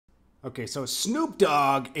Okay, so Snoop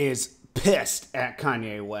Dogg is pissed at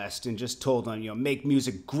Kanye West and just told him, make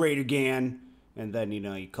music great again. And then,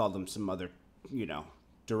 he called him some other,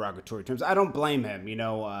 derogatory terms. I don't blame him.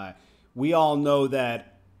 We all know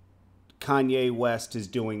that Kanye West is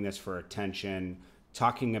doing this for attention,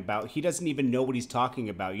 talking about, he doesn't even know what he's talking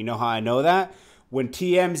about. You know how I know that? When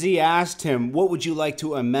TMZ asked him, what would you like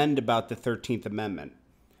to amend about the 13th Amendment?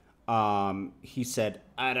 He said,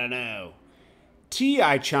 I don't know.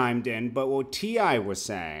 T.I. chimed in, but what T.I. was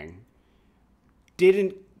saying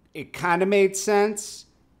it kind of made sense,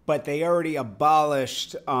 but they already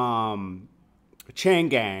abolished chain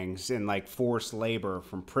gangs and like forced labor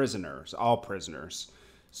from prisoners, all prisoners.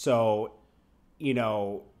 So,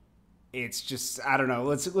 it's just, I don't know.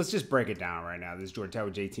 Let's just break it down right now. This is Jordan Tower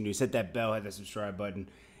with JT News. Hit that bell, hit that subscribe button.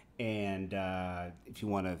 And if you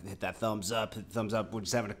want to hit that thumbs up, hit the thumbs up. We're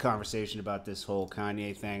just having a conversation about this whole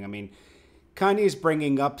Kanye thing. I mean, Kanye's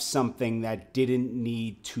bringing up something that didn't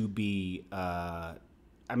need to be. I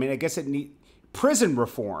guess prison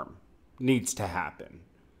reform needs to happen,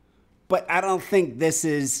 but I don't think this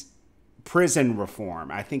is prison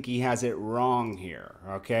reform. I think he has it wrong here.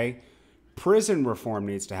 Okay, prison reform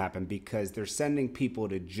needs to happen because they're sending people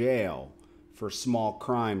to jail for small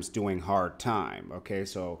crimes doing hard time. Okay,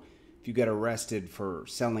 so if you get arrested for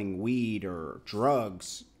selling weed or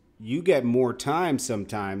drugs, you get more time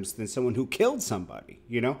sometimes than someone who killed somebody,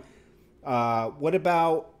 What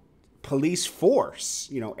about police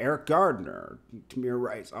force? Eric Gardner, Tamir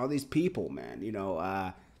Rice, all these people, man.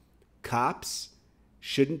 Cops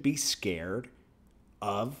shouldn't be scared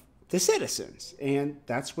of the citizens. And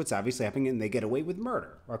that's what's obviously happening, and they get away with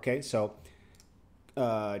murder. Okay, so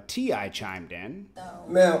T.I. chimed in.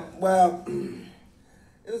 Man, well,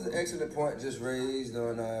 it was an excellent point just raised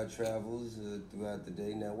on our travels throughout the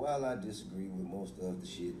day. Now, while I disagree with most of the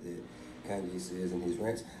shit that Kanye says in his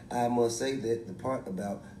rants, I must say that the part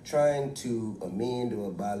about trying to amend or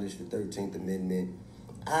abolish the 13th Amendment,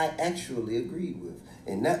 I actually agree with.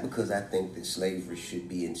 And not because I think that slavery should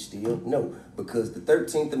be instilled. No, because the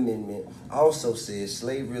 13th Amendment also says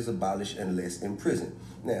slavery is abolished unless imprisoned.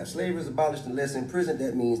 Now, slavery is abolished unless imprisoned.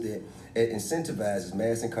 That means that it incentivizes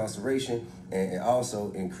mass incarceration and it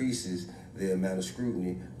also increases the amount of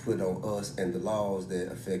scrutiny put on us and the laws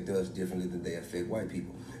that affect us differently than they affect white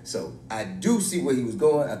people. So I do see where he was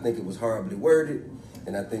going. I think it was horribly worded.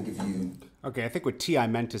 And I think if you... Okay, I think what T.I.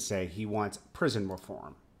 meant to say, he wants prison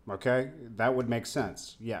reform. Okay, that would make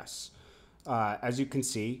sense. Yes. As you can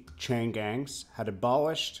see, chain gangs had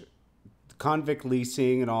abolished. Convict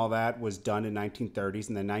leasing and all that was done in 1930s.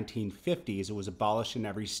 In the 1950s, it was abolished in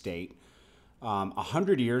every state.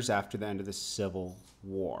 100 years after the end of the Civil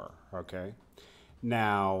War. Okay.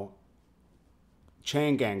 Now,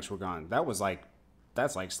 chain gangs were gone.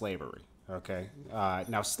 That's like slavery. Okay.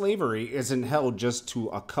 Now, slavery isn't held just to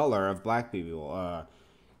a color of black people.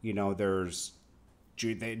 There's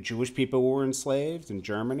Jewish people were enslaved in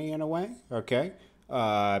Germany in a way. Okay.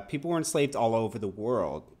 People were enslaved all over the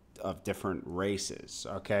world of different races.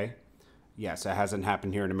 Okay. Yes, it hasn't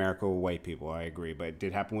happened here in America with white people. I agree. But it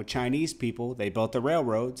did happen with Chinese people. They built the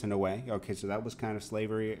railroads in a way. Okay. So that was kind of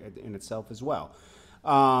slavery in itself as well.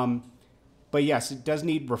 But yes, it does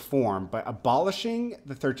need reform. But abolishing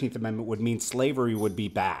the 13th Amendment would mean slavery would be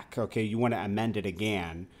back. Okay. You want to amend it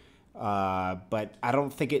again. But I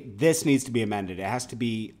don't think this needs to be amended. It has to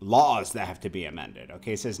be laws that have to be amended.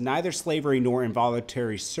 Okay, it says neither slavery nor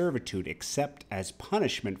involuntary servitude except as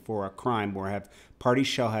punishment for a crime where parties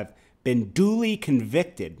shall have been duly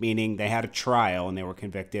convicted, meaning they had a trial and they were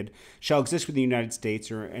convicted, shall exist within the United States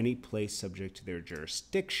or any place subject to their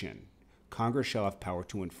jurisdiction. Congress shall have power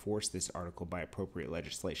to enforce this article by appropriate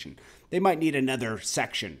legislation. They might need another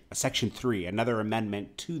section, a section 3, another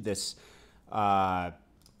amendment to this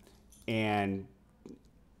and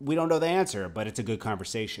we don't know the answer, but it's a good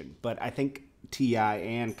conversation. But I think T.I.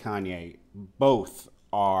 and Kanye both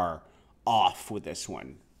are off with this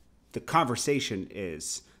one. The conversation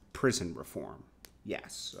is prison reform.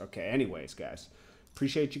 Yes. Okay. Anyways, guys.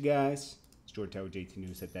 Appreciate you guys. It's Jordan Tower, JT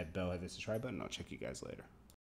News. Hit that bell, hit the subscribe button. I'll check you guys later.